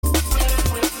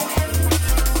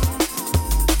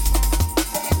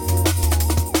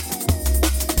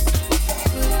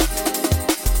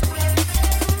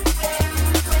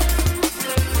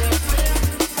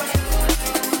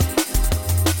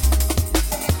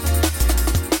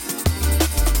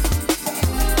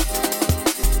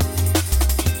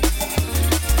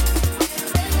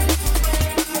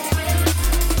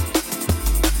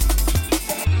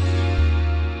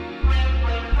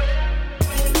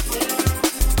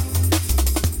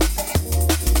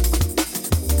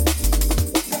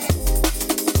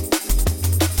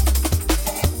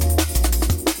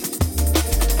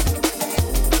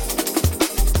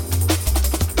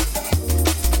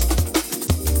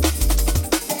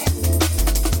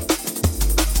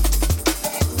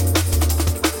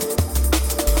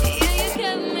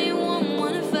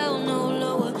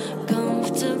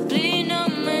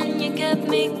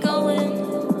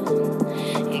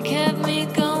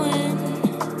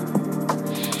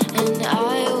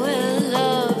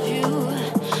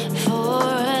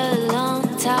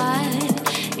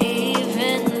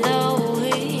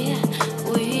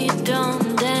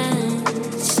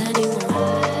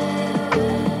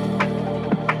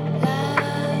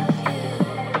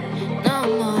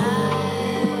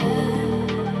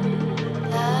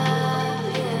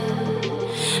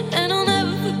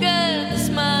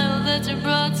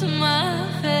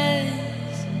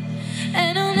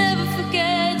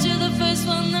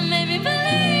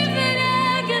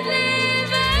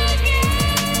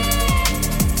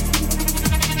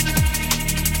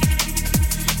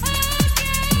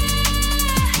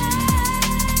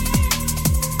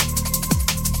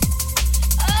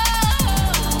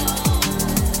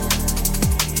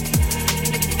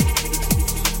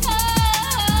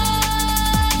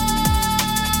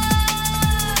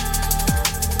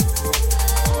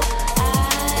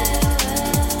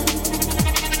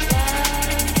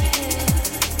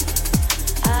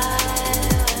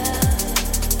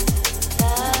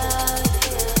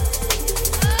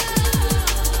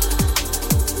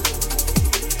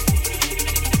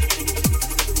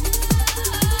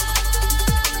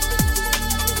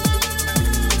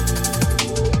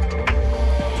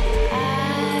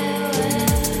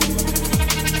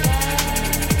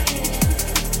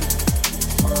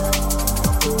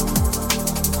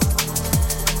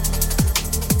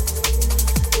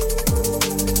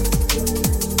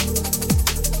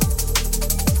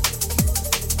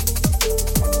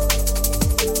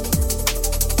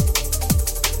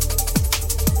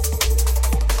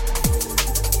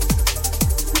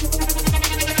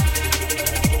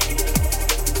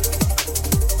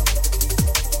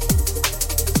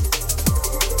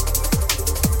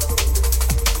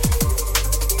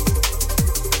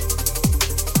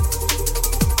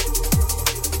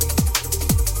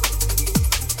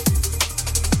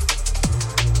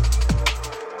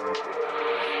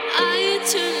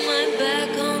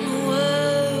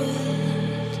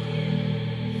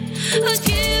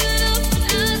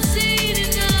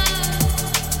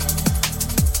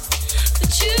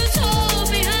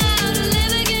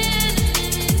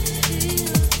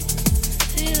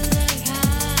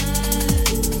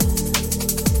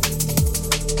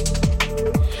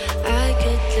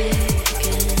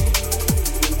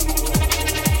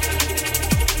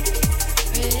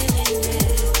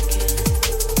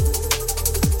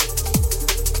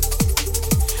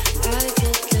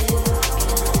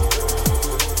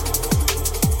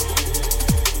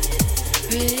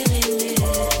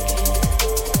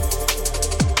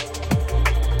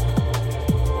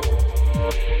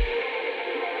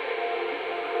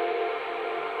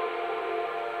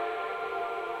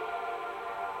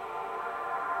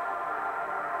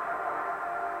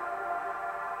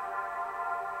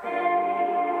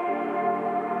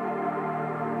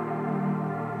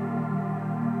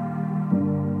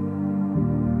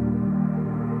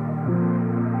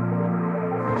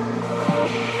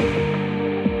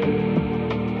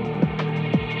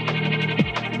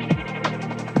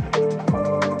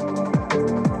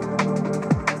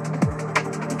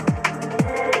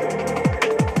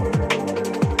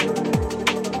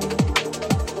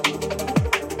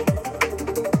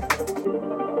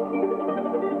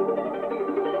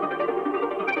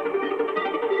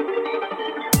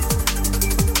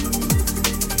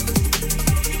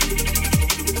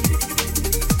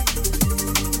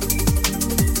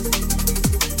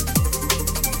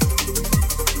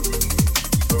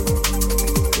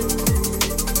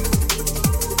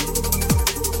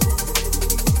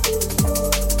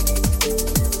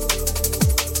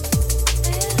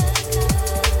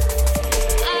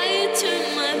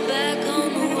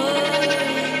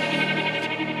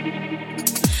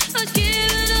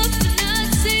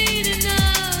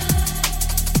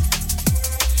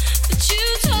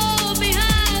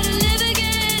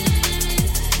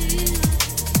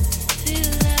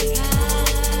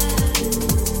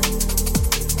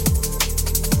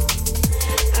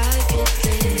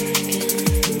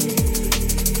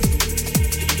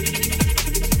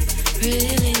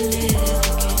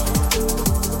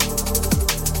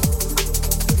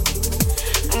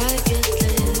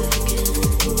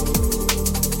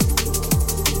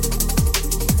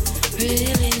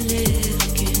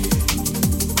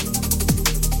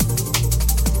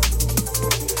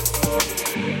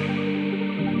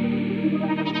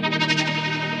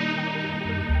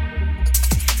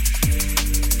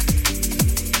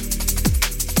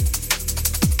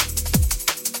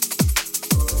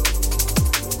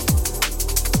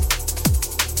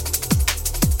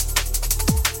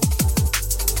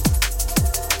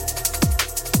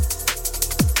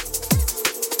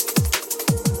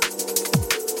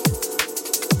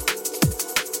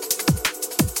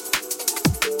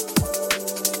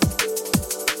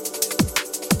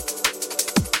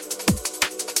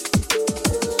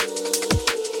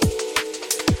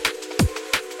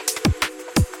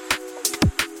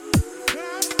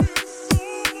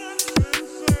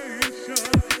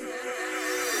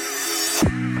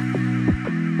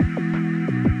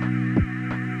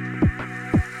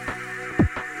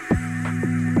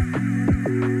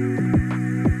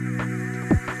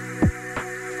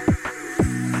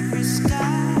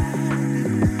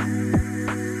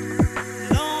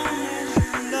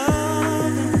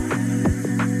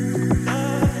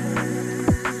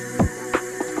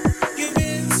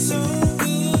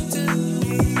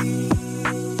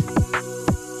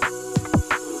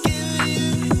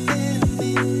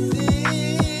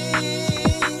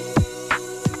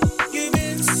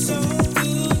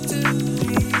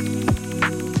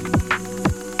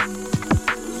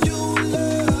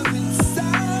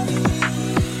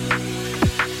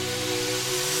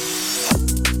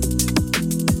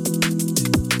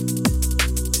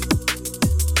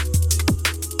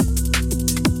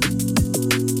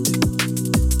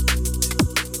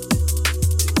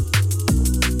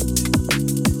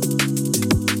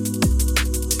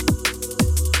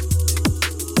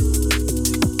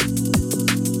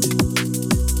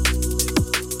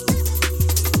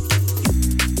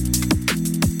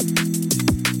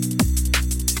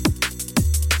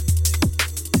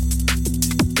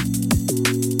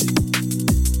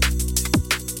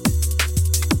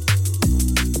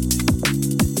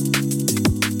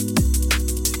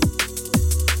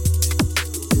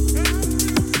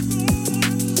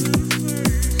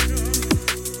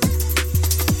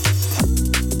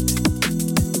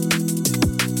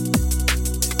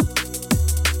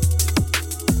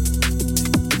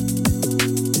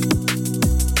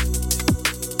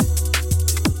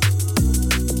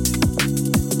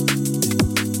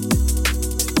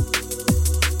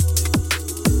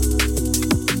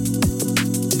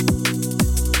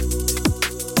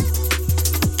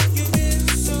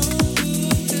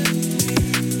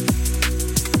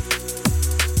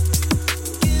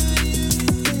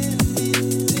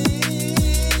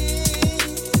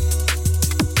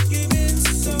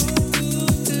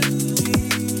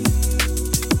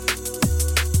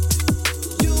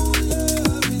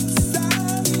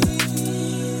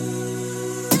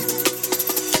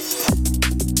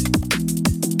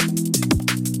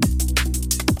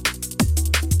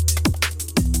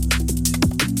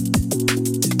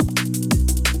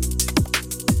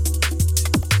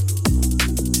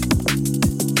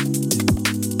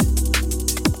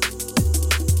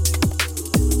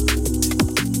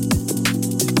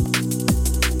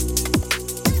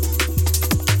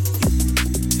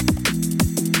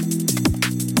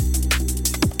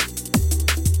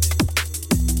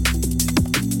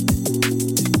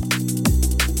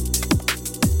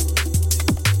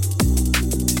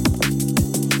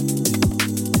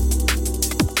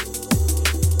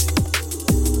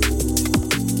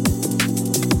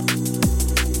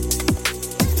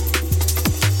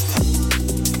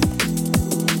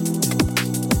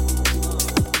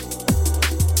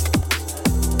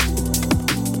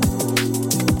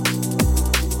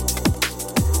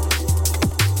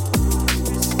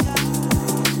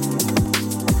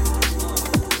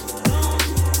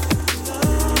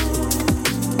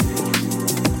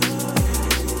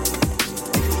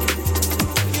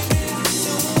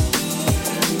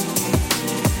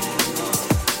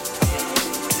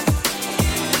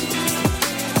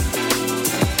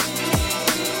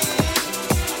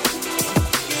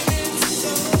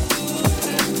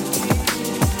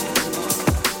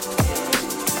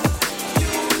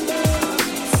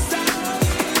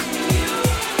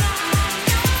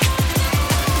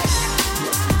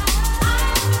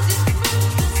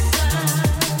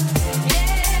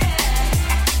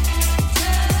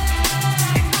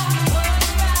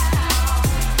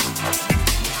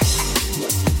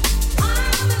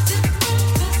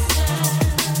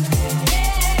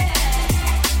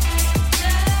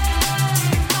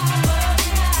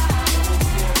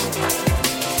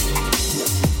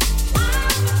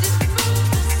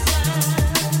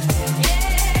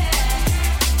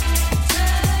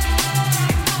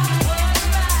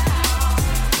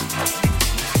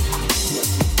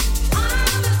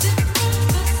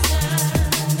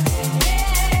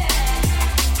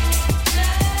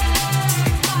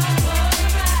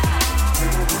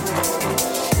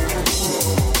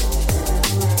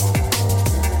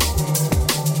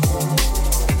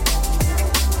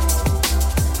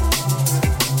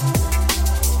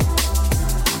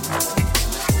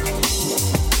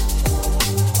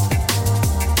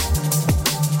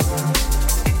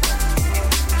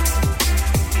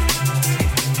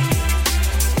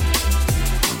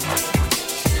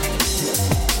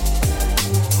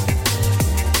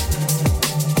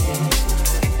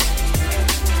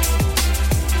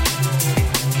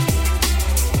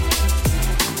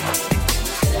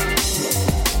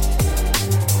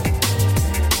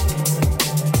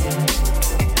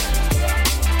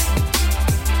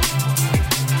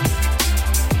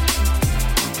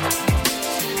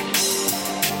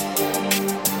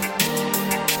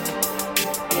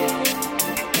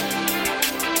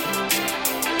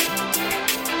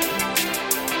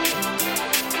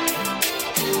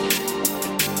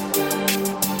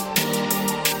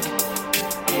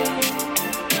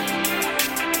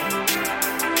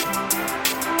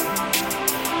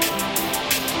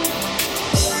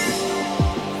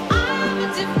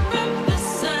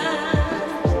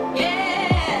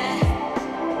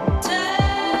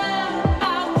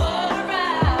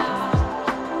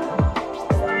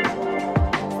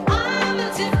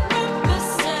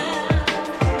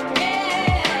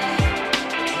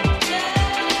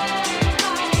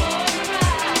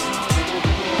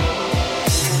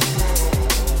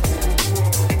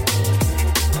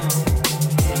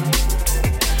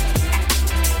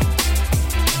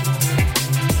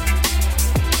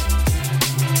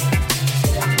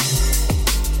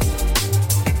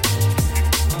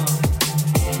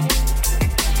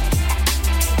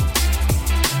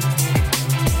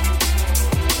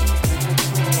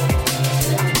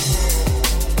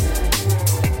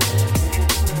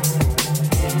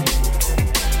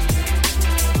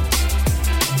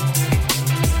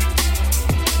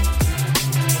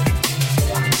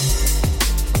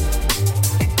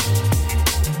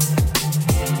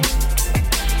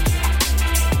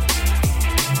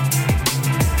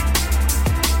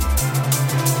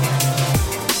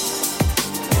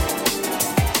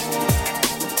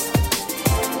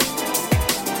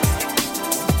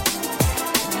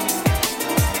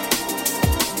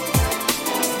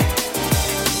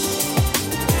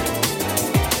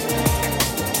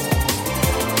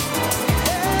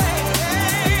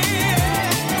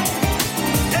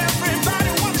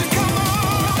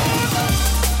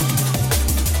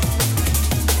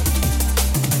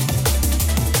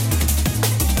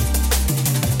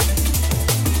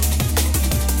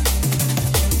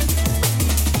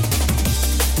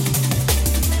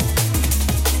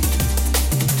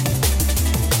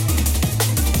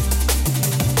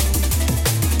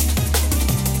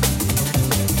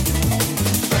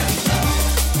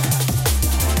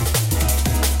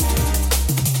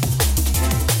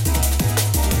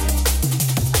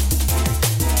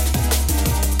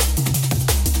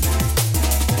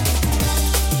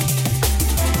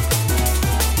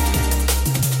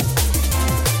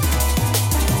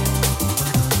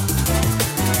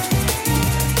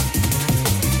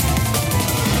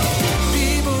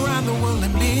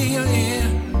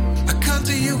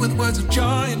words of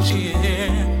joy and cheer.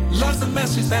 Love's the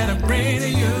message that I bring to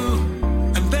you,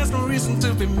 and there's no reason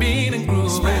to be mean and cruel.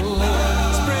 Spread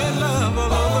love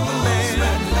all over the land.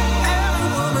 Every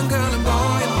woman, girl, and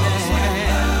boy and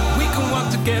man. We can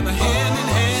walk together hand in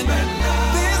hand.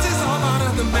 This is all part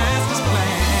of the master's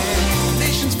plan.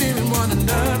 Nations fearing one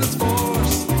another's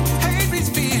force. Hate breeds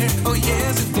fear, oh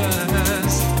yes it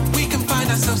does. We can find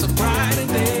ourselves a brighter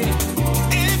day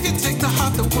if you take to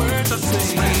heart the words I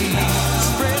say.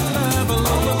 Spread love all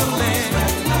over the land.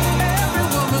 Every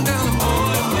woman, girl, and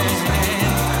boy and man.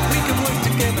 We can work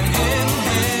together hand in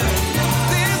hand.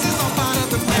 This is all part of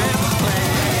the master's plan.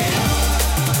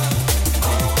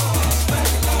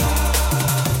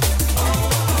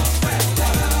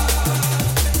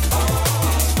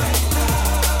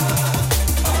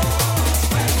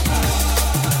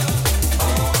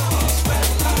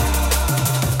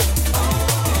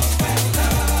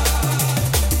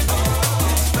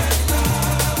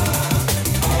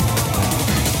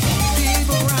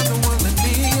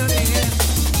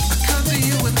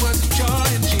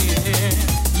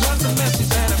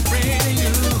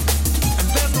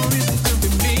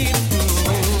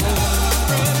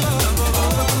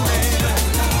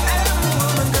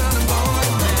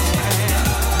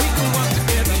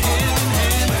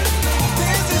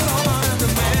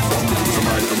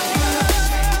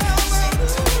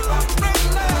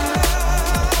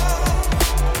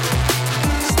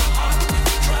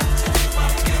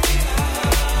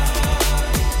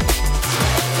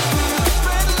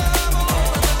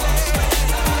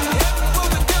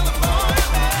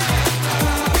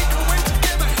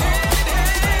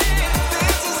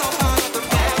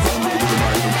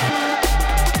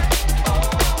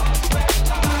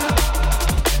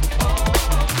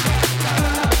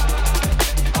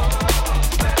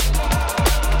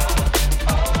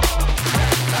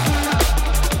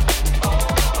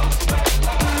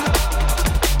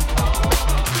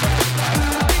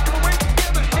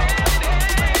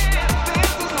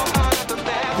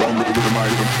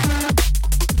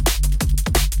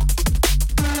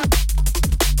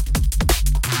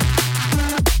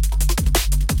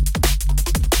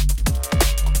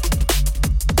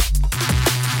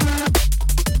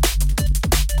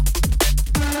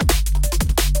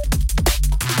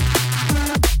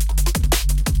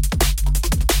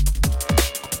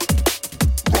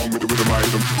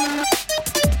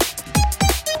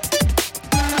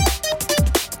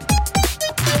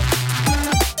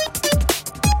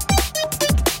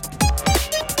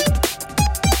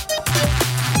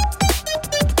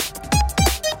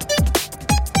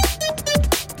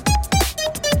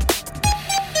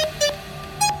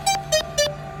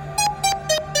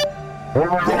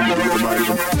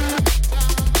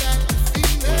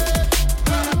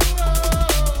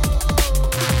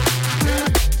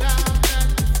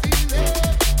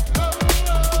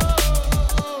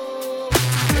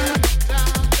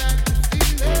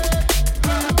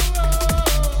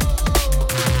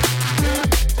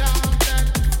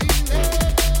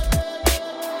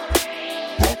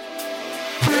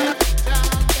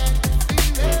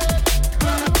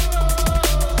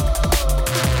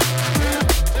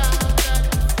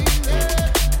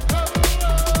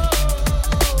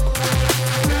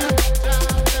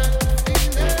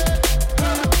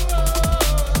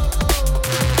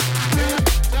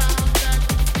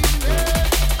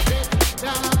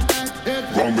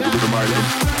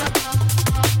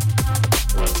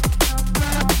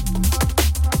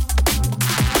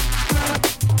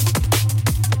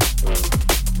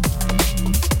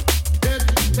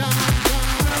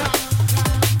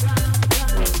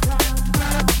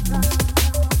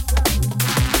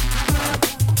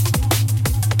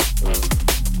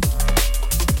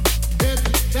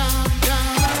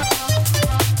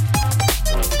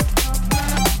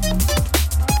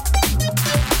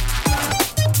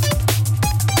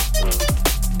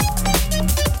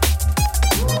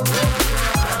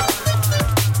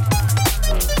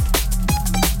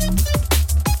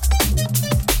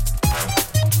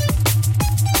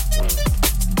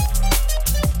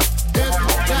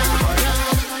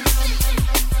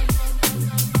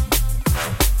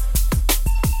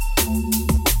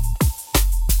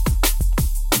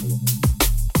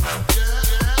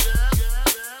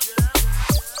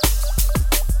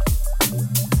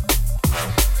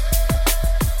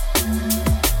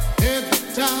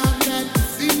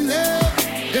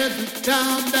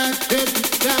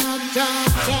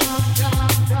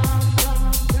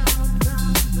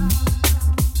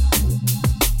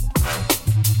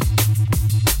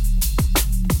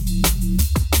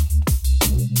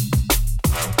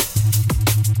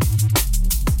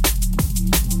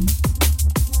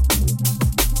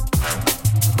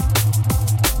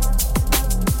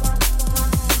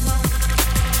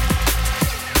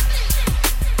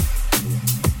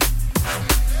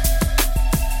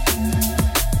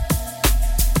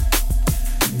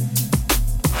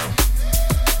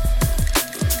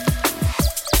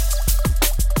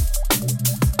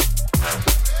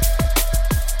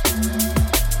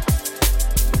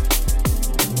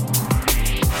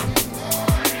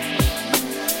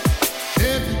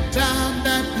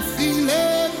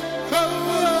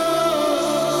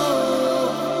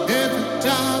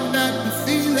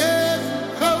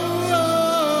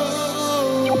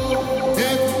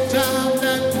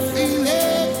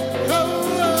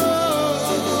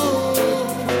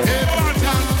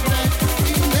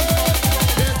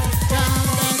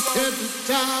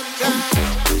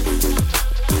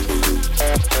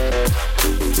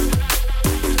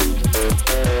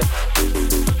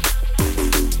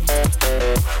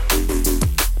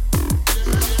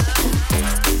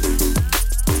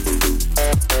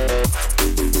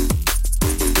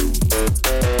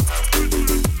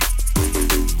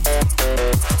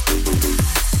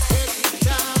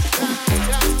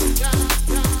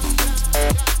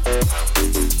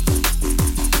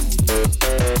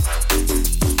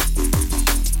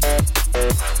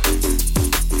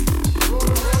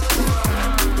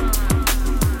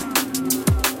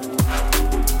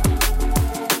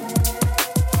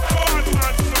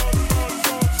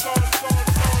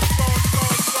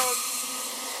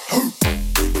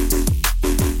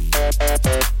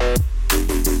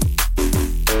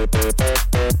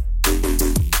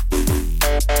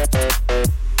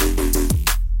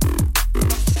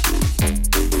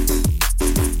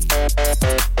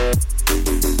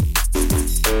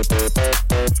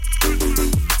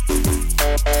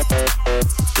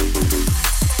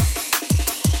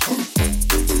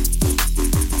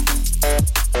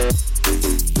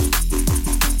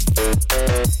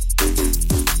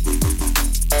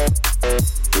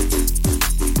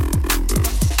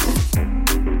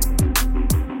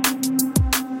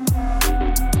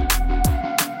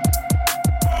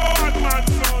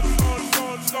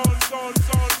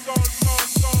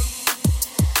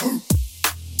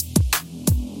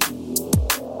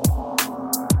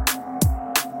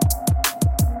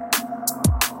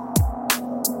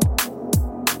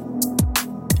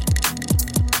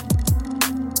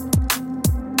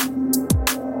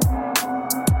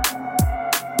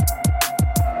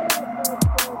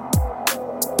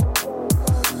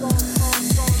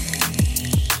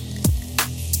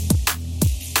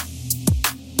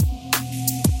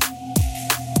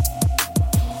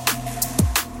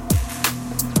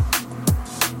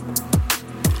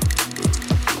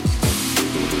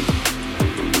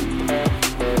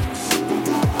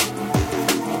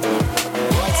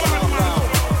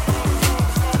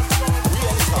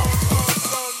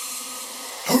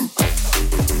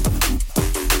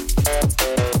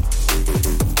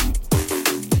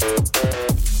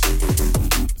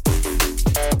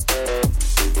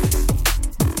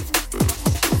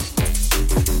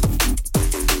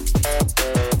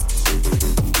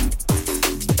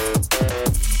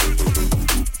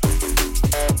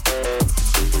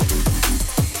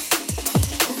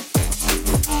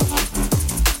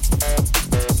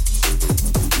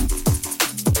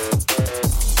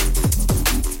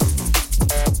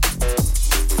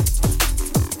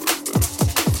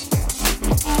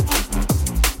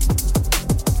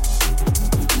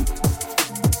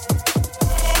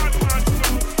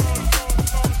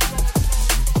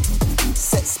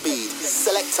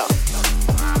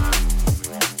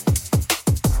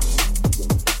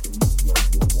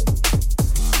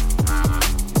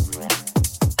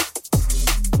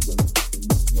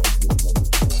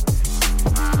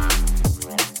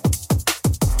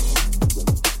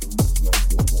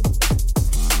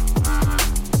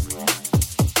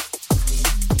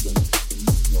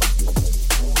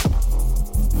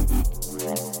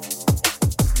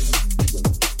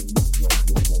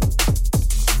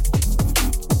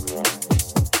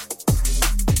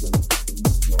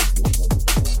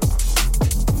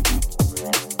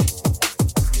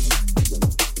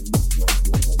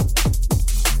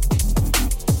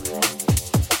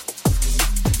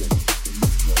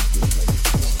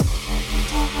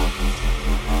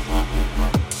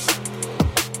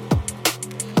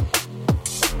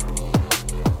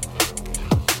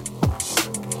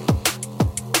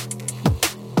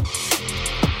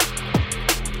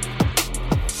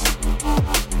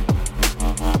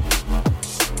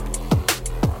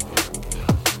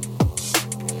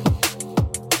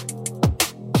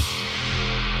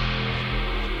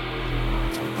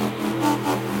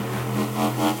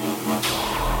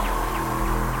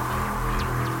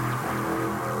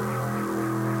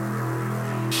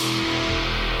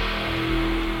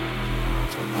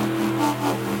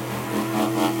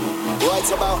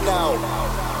 Right about now,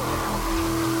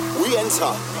 we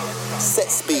enter Set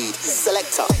Speed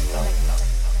Selector.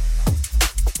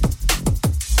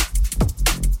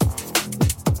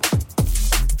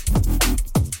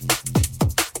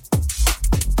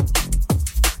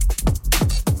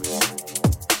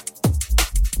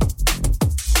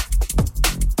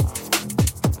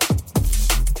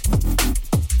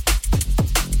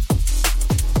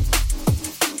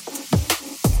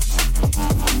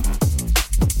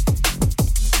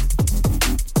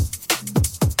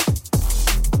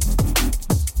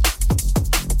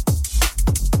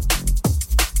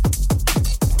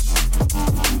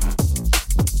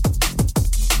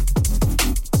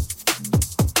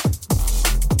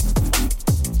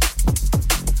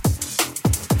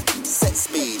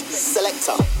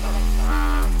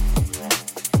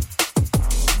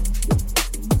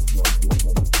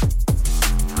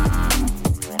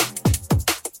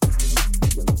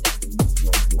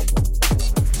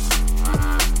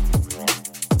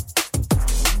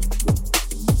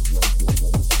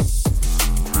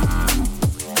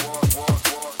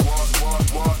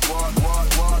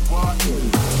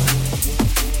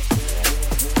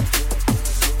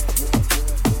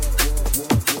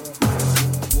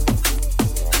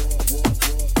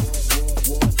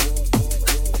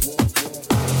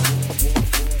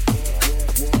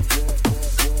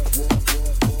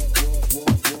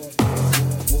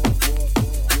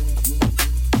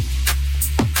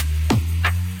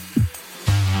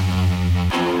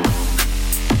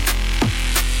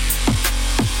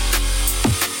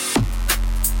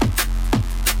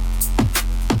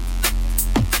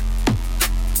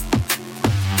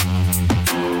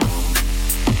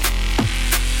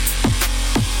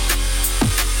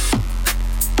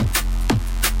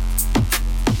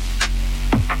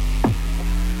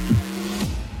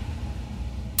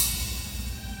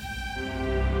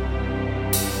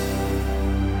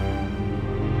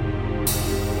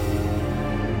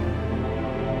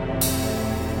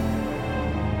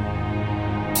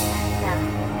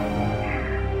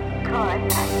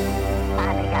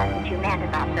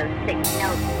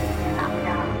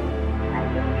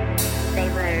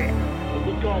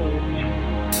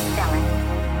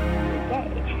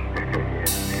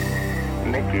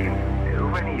 Mickey,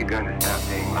 when are you going to stop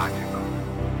being logical?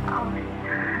 All the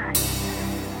time.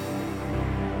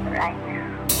 Right now.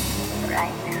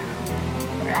 Right now.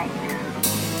 Right now.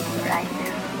 Right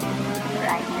now.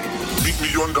 Right now. Meet me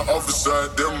on the other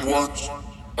side, them ones.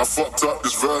 I fucked up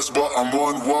this verse, but I'm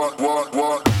on what? I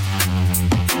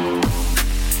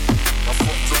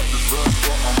fucked up this verse,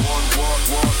 but I'm on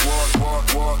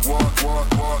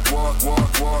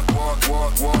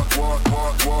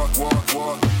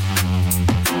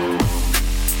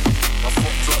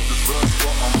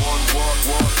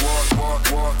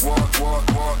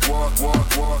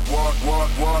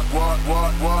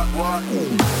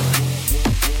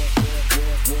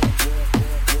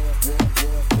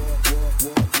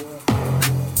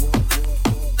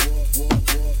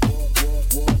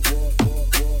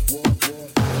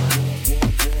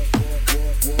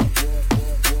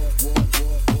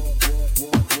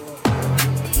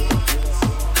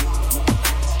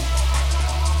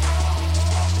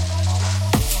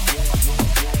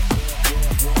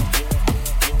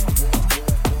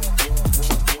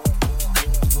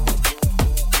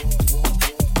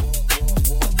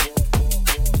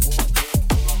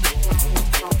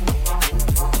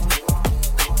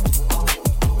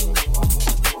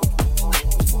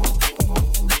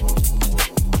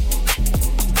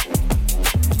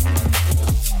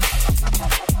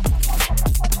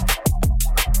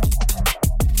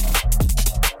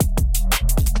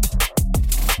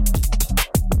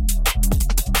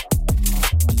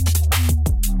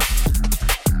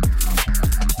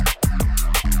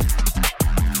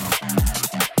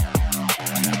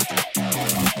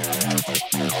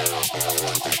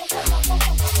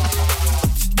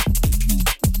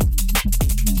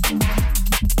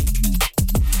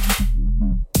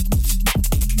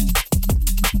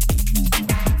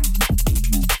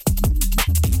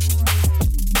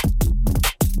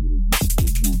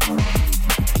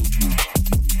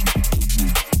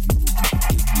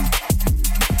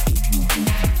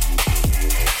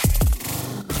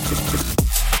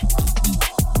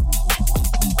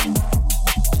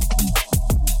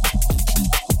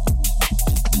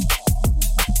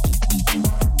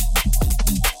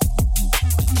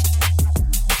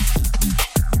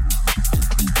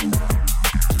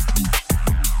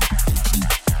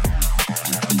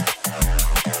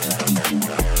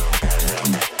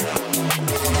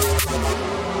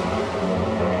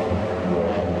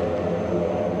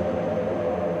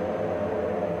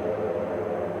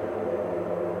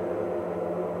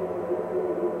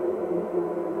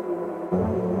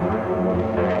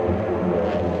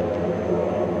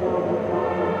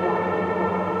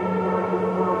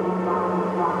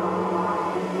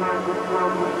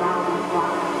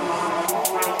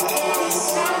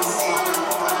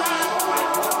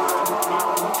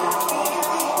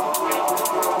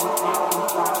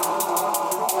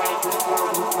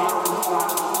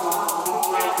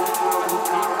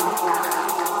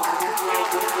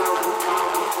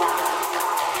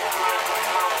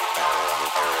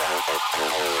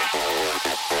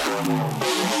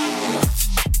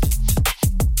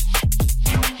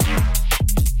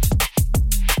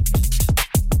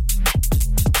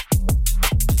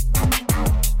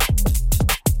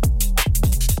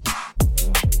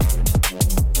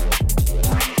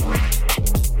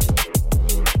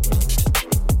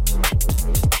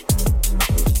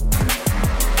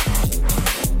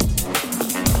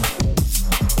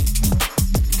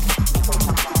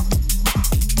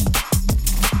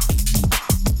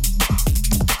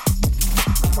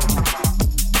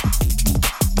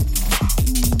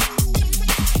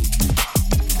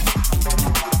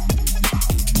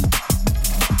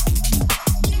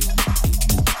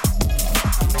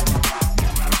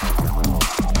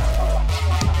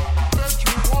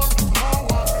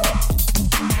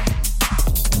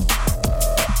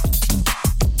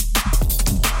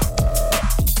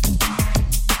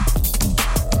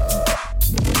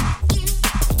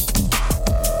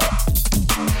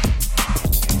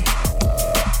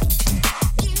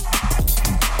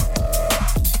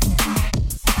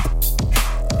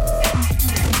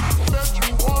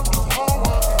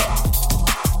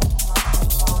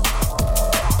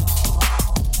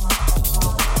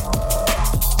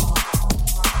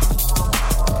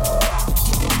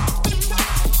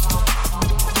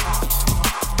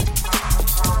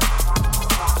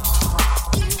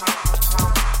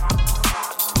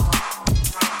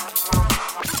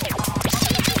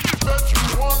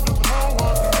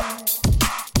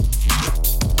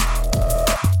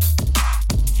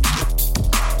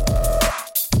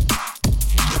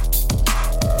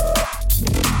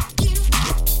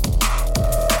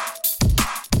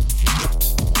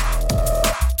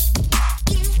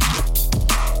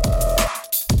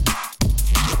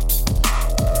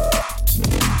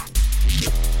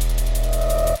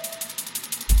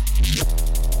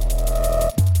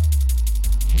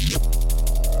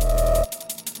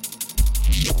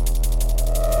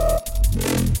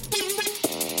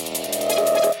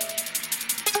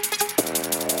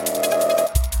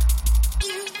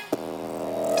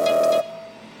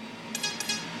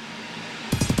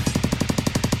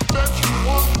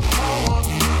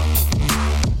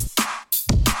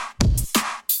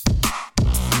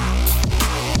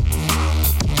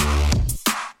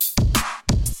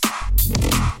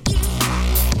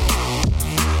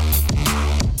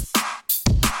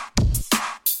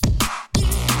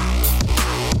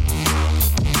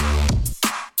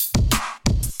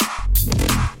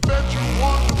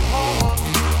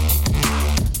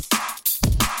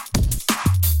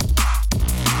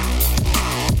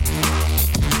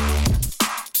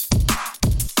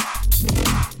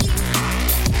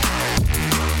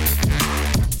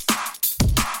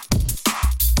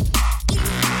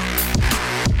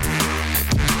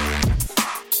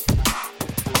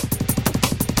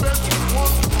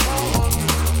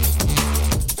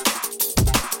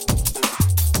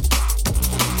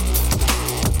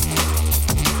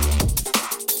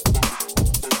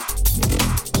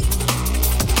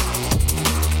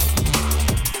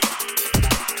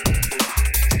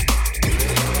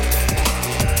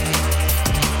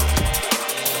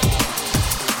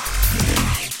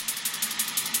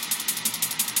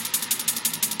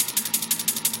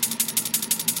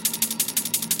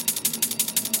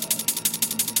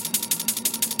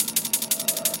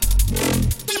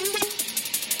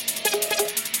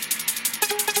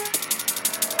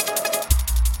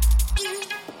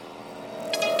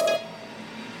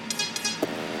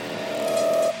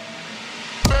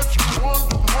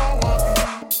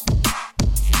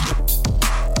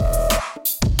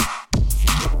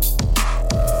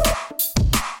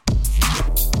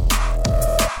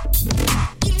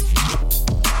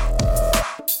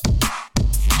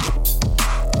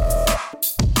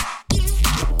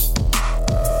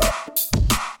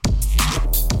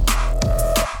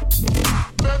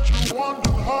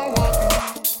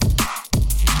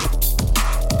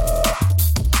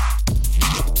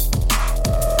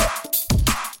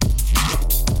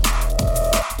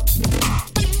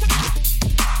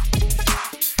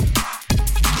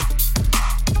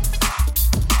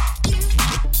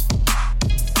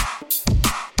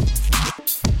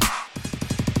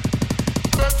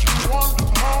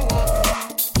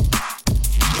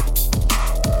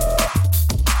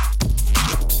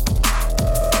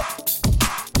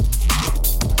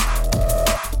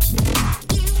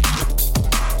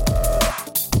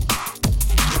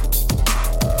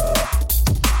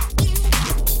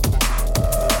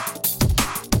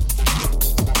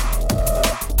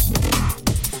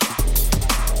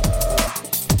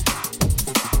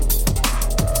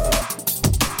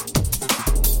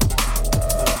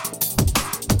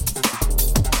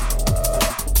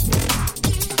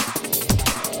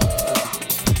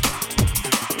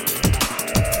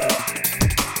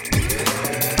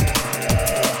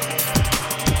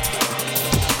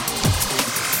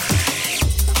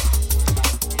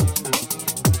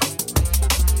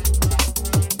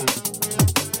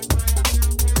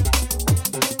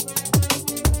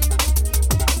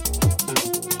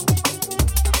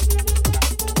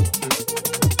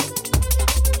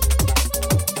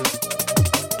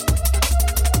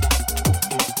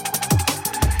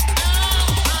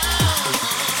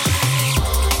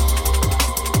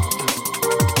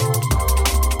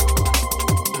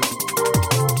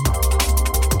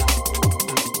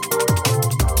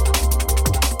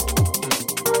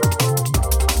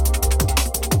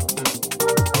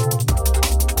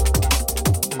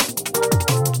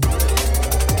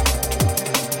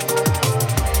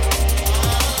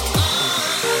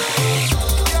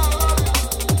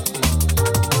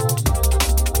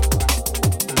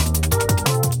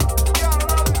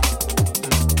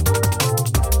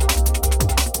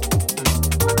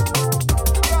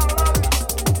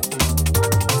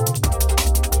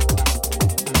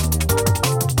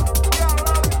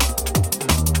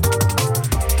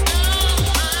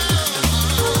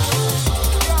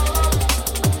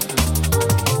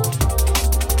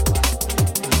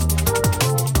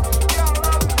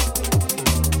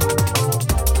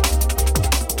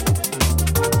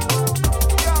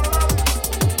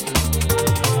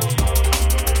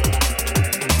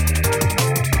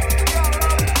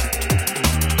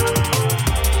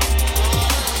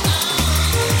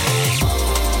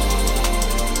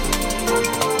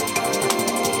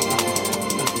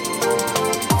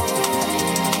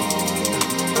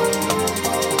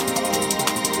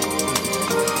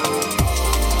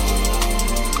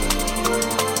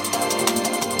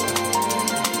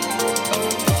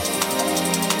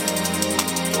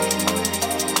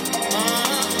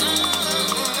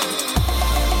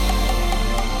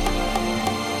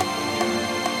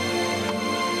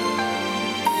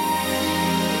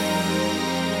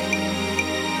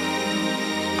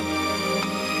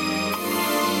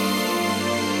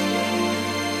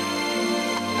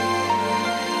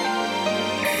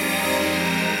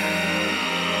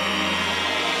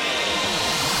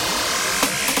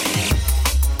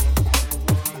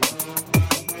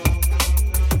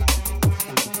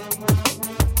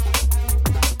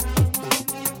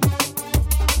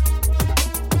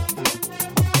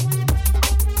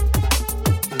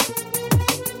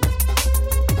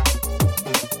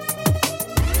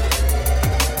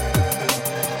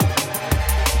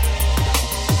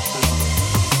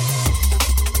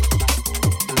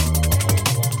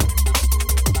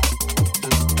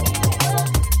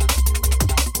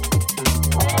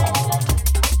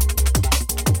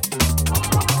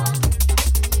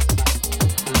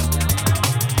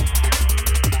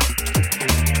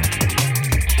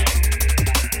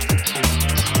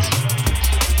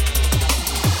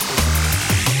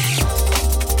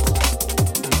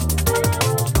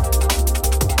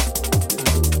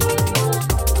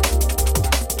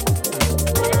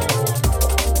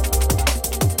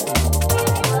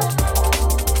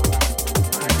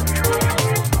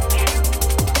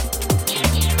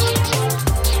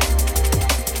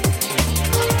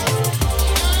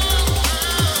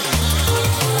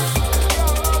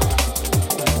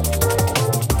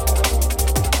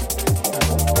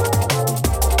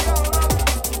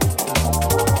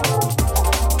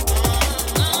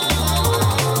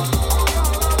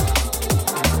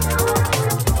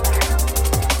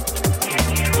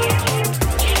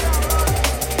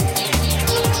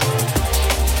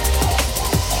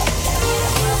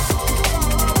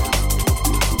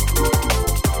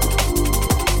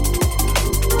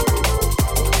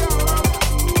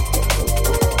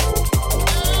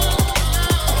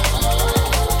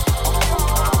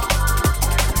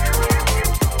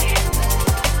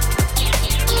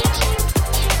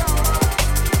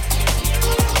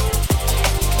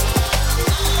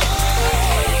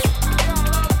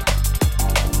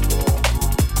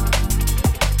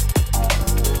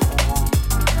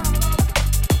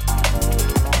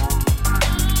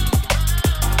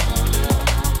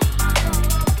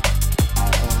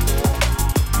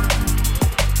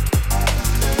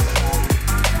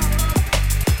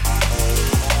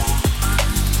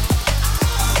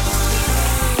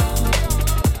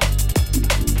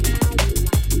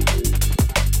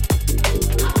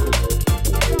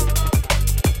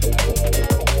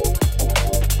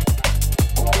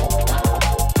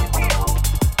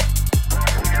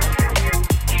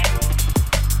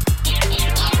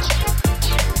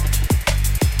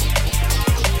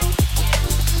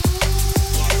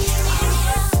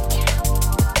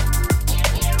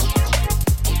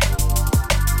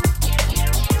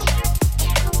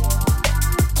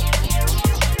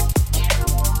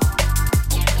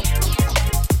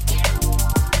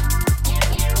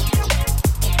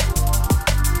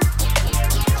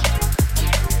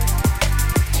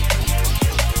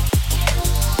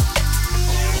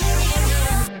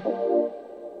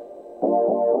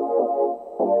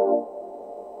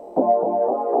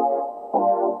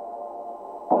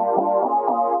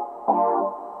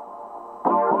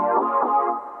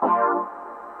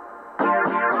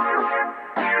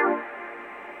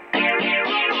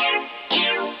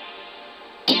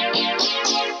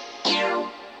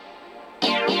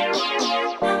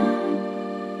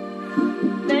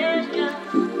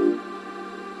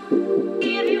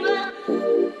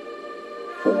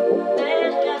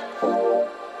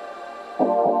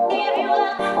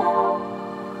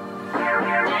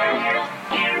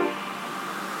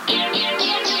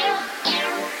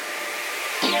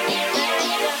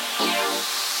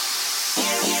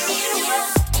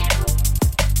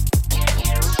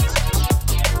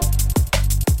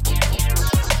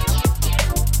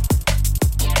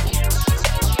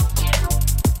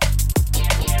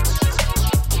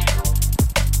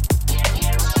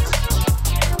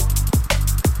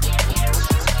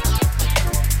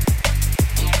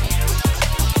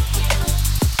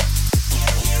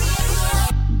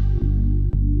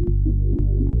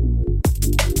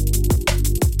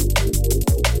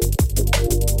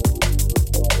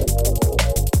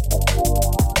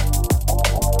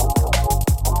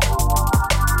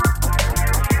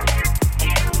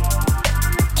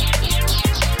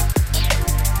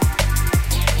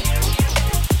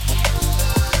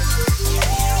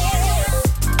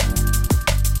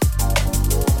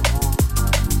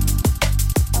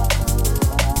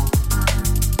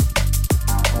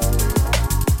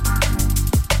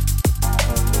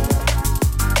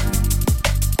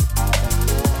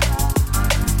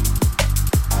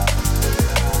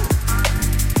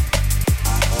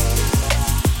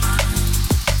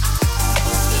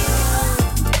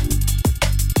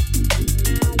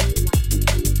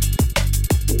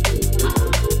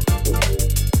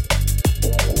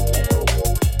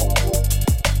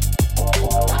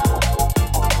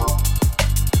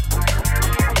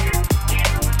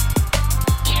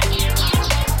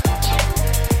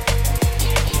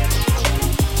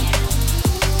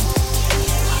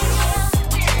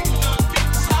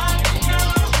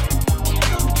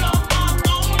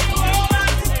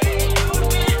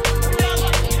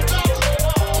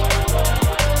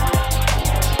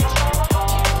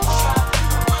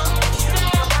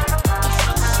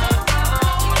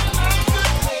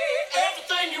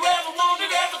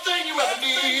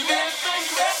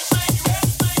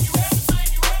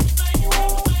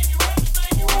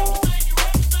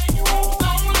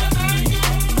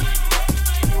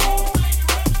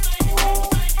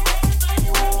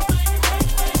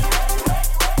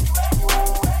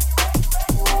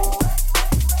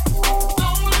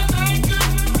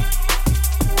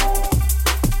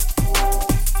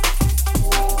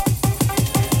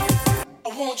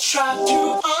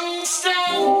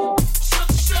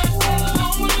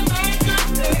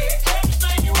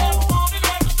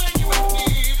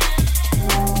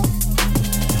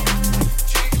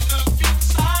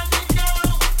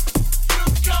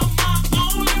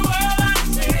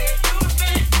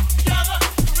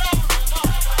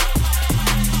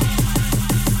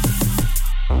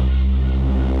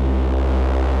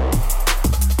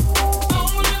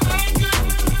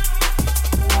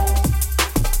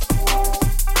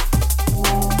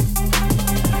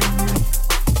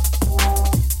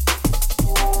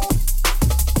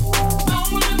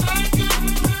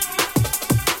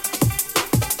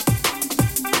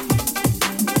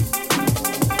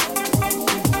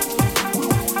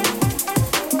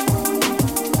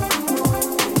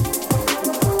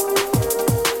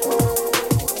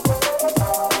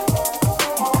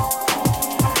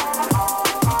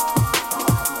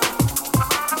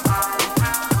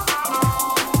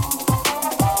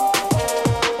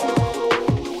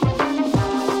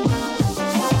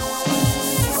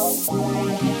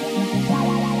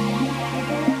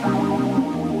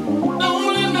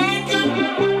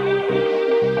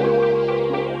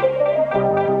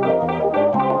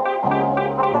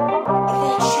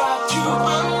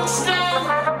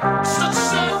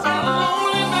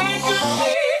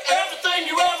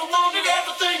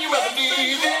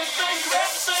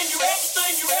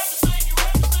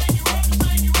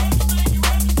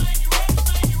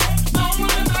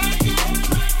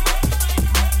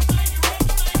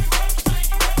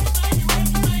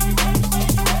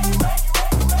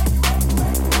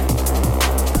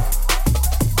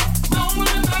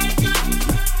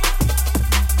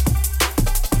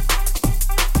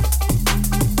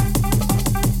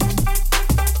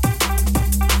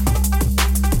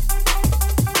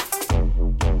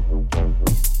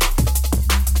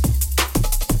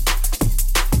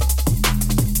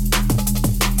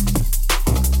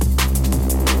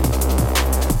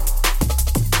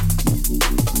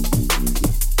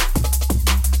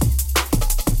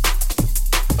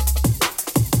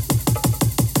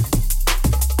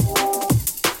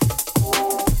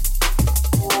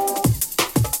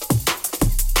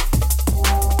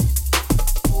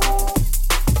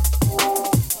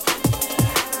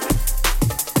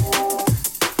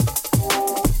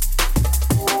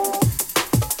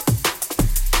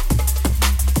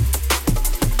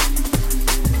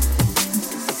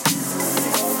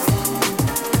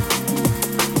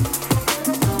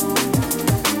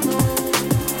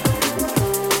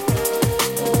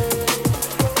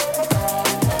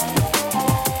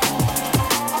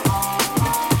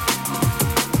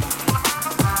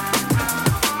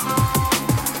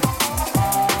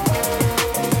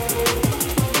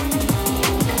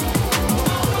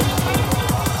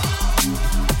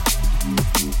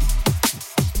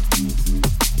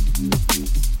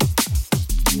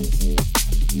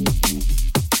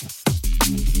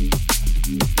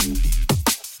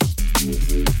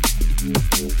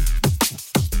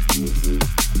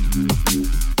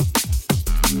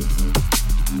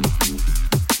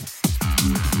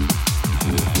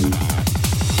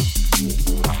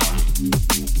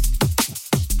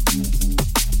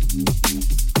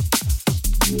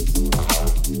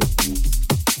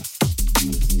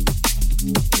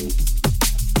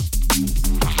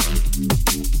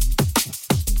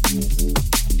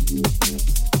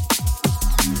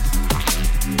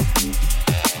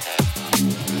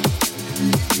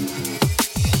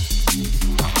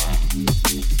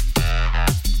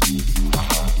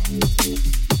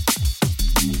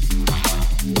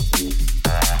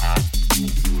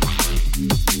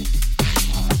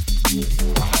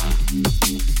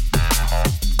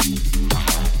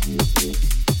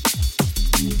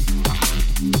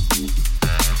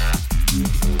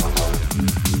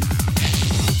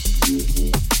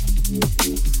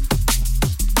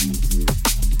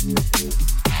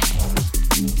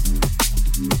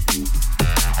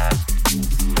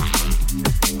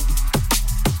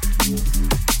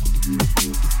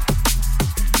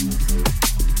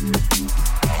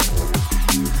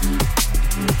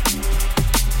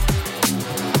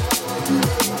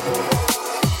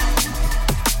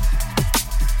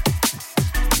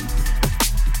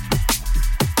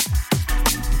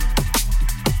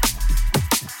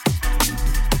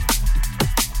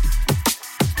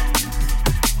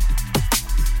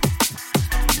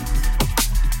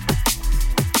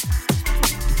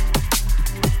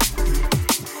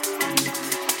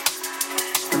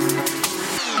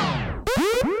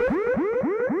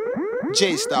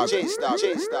J-Star.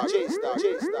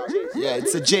 Yeah,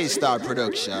 it's a J-Star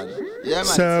production. Yeah, man.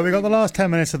 So we got the last 10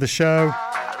 minutes of the show,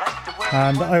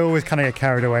 and I always kind of get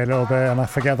carried away a little bit, and I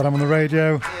forget that I'm on the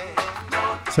radio.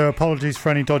 So apologies for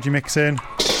any dodgy mixing.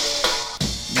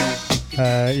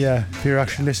 Yeah, if you're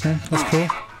actually listening, that's cool.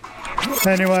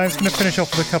 Anyway, I'm just going to finish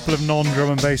off with a couple of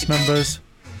non-drum and bass numbers,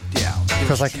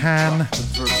 because I can.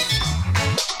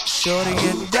 Shorty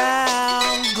get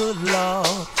down, good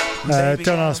Lord.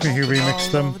 Don't ask me who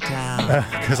remixed them,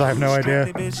 because I have no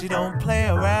idea. But this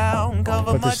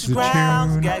is the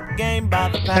tune.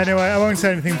 Anyway, I won't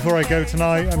say anything before I go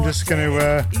tonight. I'm just going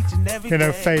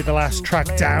to, fade the last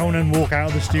track down and walk out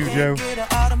of the studio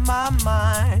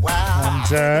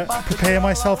and prepare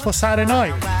myself for Saturday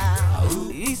night.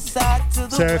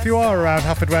 So if you are around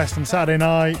Haverfordwest on Saturday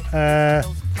night,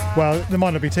 well, there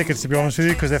might not be tickets, to be honest with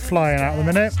you, because they're flying out at the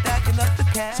minute.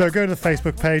 So go to the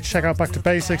Facebook page, check out Back to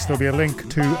Basics. There'll be a link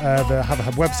to the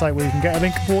Haverhub website where you can get a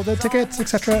link for the tickets,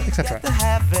 etc., etc.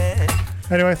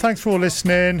 Anyway, thanks for all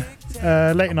listening.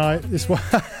 Late night. This one.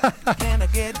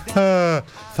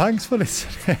 Thanks for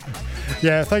listening.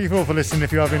 Yeah, thank you all for listening.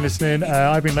 If you have been listening,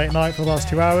 I've been late night for the last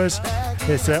 2 hours.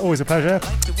 It's always a pleasure.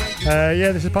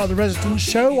 Yeah, this is part of the Resident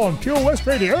Show on Pure West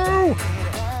Radio.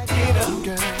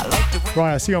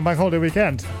 Right, I'll see you on Bank Holiday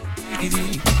weekend.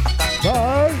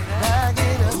 Bye.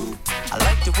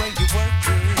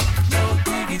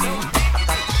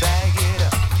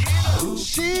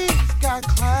 She's got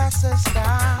class and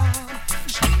style,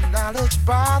 knowledge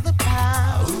by the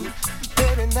pound.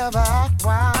 Baby never act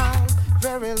wild,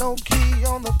 very low key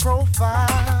on the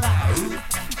profile.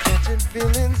 Catching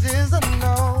feelings is a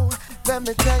no. Let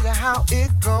me tell you how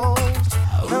it goes.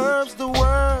 Curves the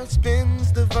word,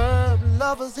 spins the verb.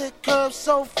 Lovers hit curves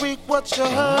so freak what you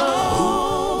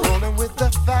heard. Rolling with the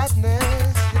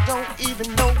fatness, you don't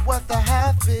even know what the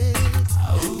half is.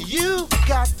 You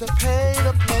got to pay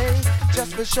to play,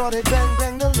 just for shorty bang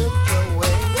bang to look your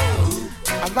way.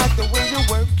 I like the way you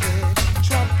work it,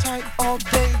 trump tight all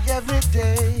day, every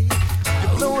day.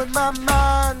 You're blowing my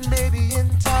mind, maybe in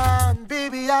time,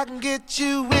 baby I can get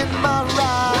you in my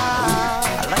ride.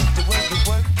 I like the way you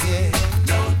work it,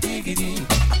 no diggity.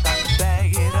 I got to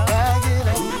bag it up, bag it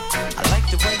up. I like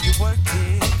the way you work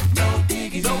it, no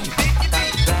diggity. I got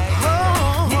to bag it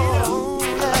up,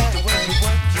 I like the way you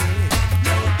work it,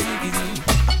 no diggity.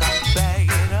 I got to bag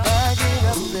it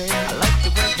up, baby. I like the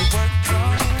way you work it,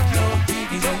 no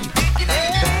diggity. I got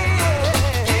to bag it up.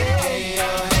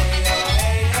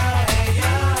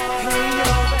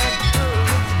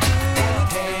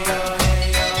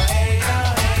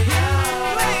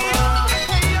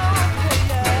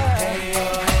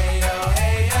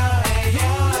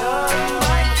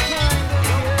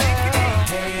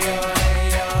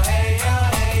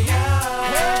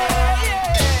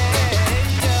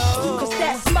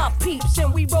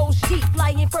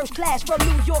 First class from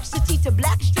New York City to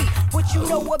Blackstreet. What you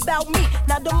know about me?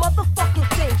 Not the motherfucking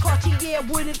thing. Cartier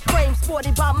wooded frame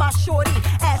sported by my shorty.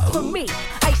 As for me,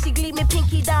 icy gleaming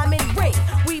pinky diamond ring.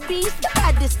 We bees to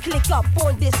add this click up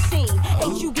on this scene.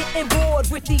 Ain't you getting bored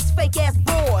with these fake ass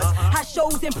boards? High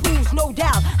shows improves, no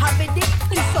doubt. How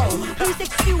ridiculous so. Please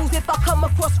excuse if I come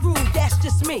across rude. That's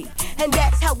just me, and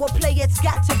that's how a play it's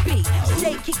got to be.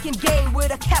 Stay kicking game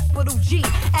with a capital G.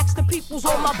 Ask the peoples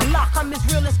on my block, I'm as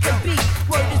real as can be.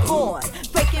 Word is born,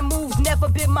 faking moves never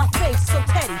been my thing. So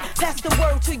Teddy, pass the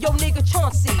word to your nigga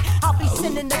Chauncey. I'll be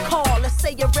sending the call, let's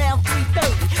say around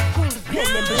 3:30. Queen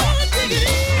Pen and Black.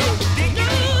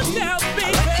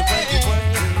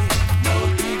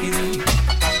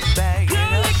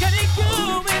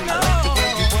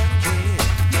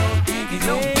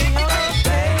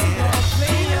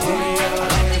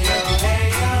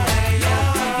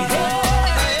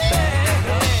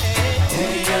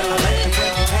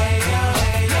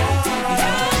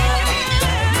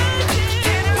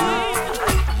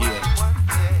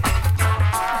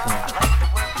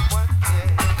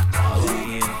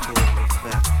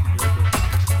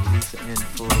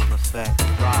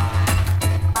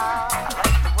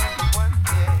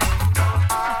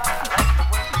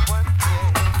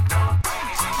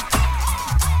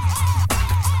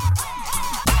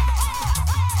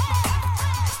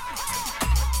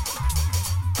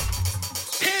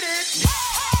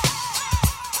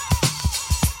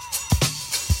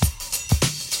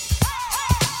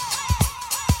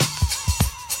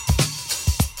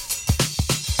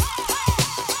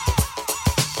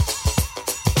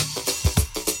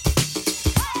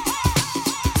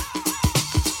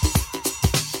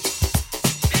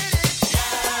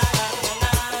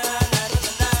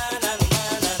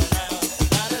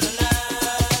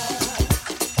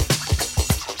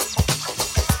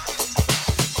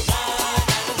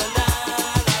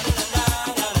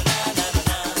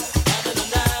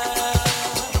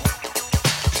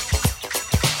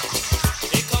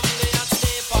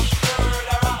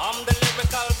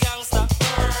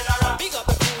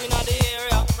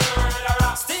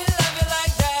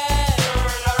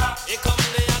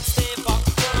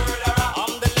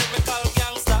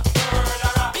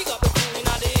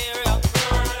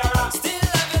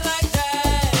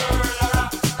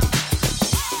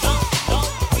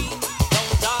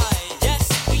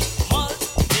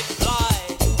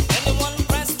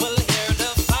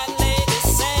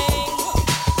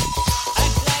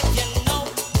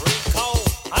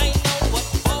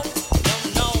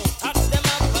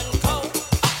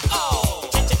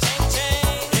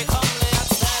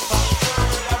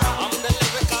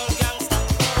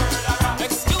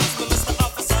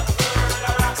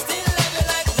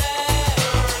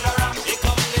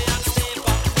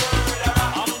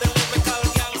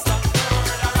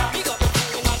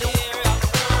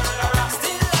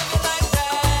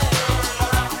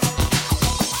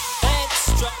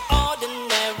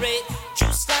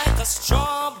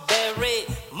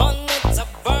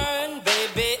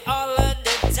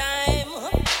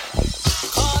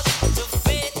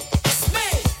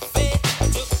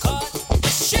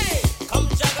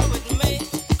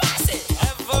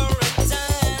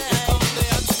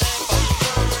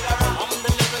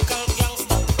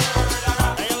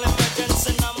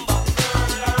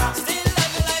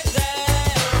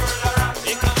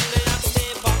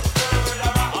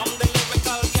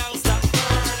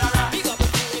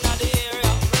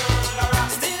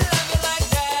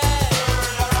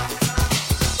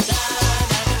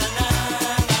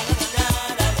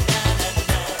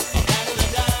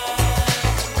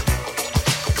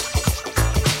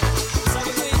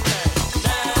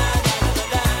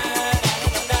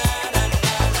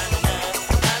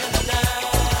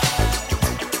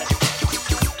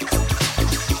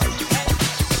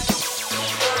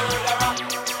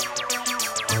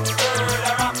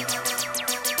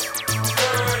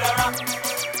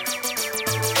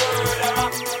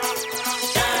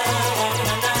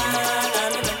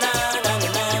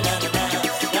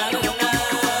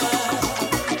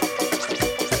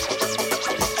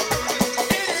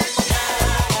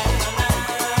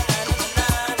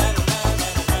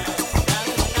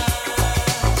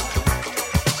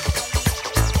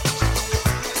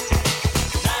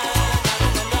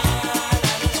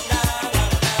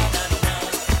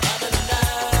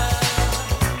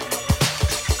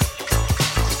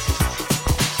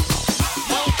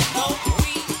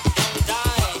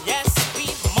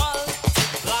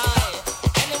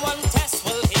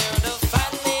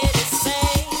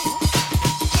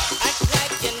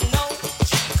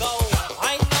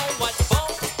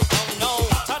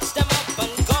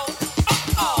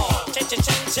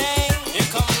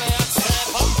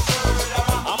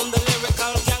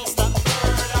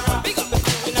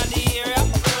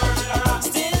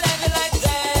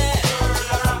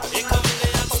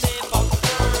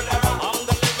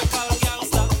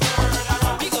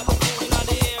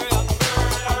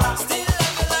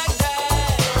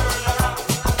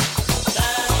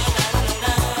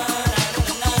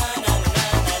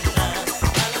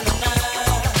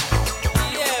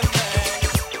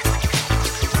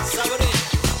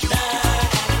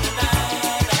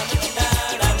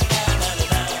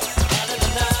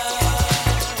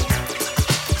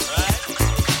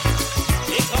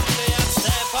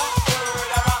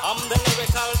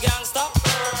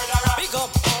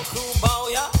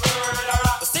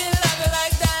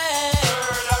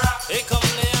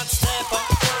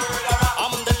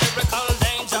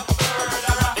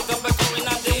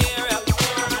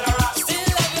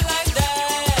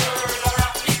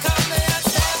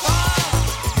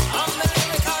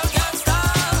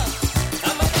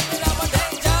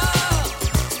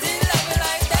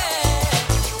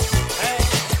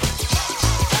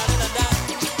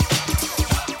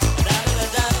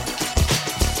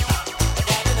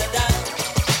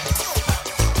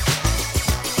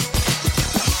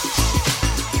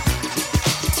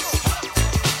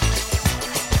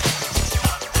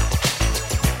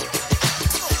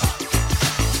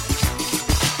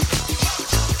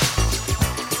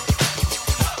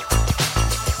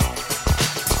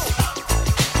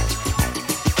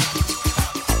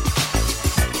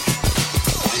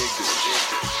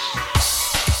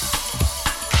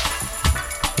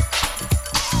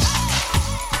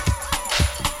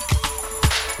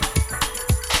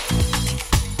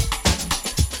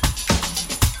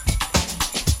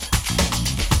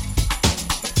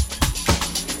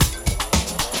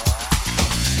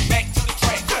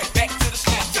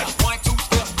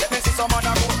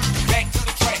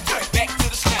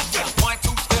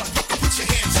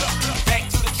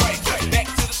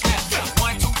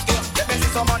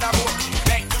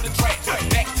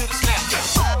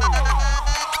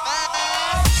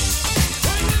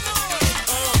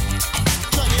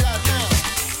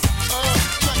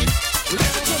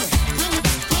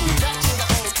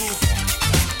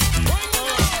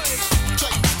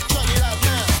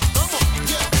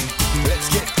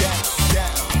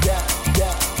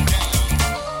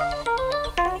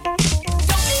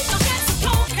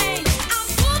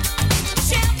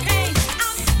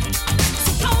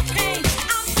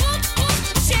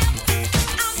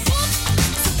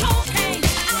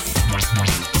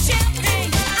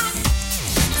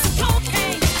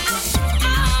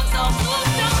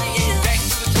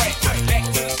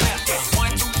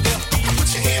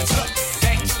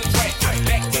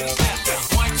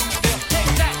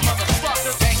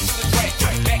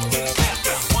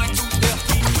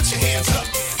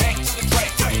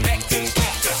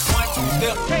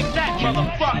 step. Take that,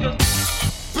 motherfucker.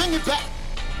 Bring it back.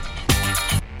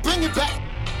 Bring it back.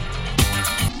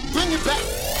 Bring it back.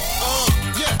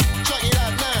 Yeah, check it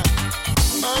out now.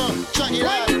 Check it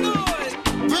out.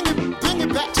 Bring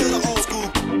it back to the old school.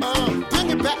 Bring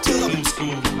it back to the old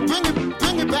school.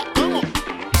 Bring it back. Come on.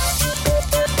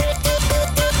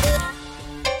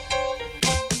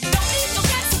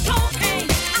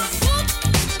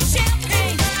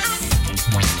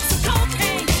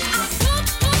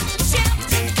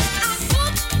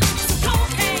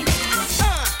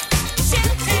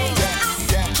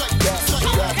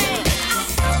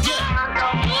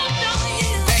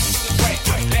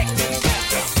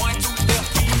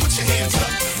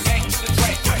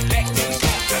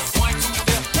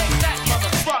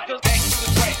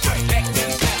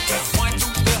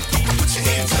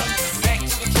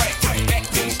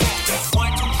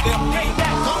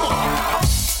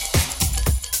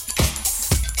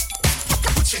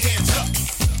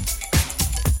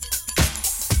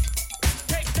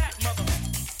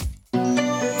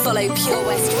 Follow Pure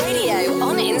West Radio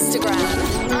on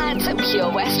Instagram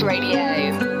 @Pure West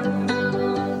Radio.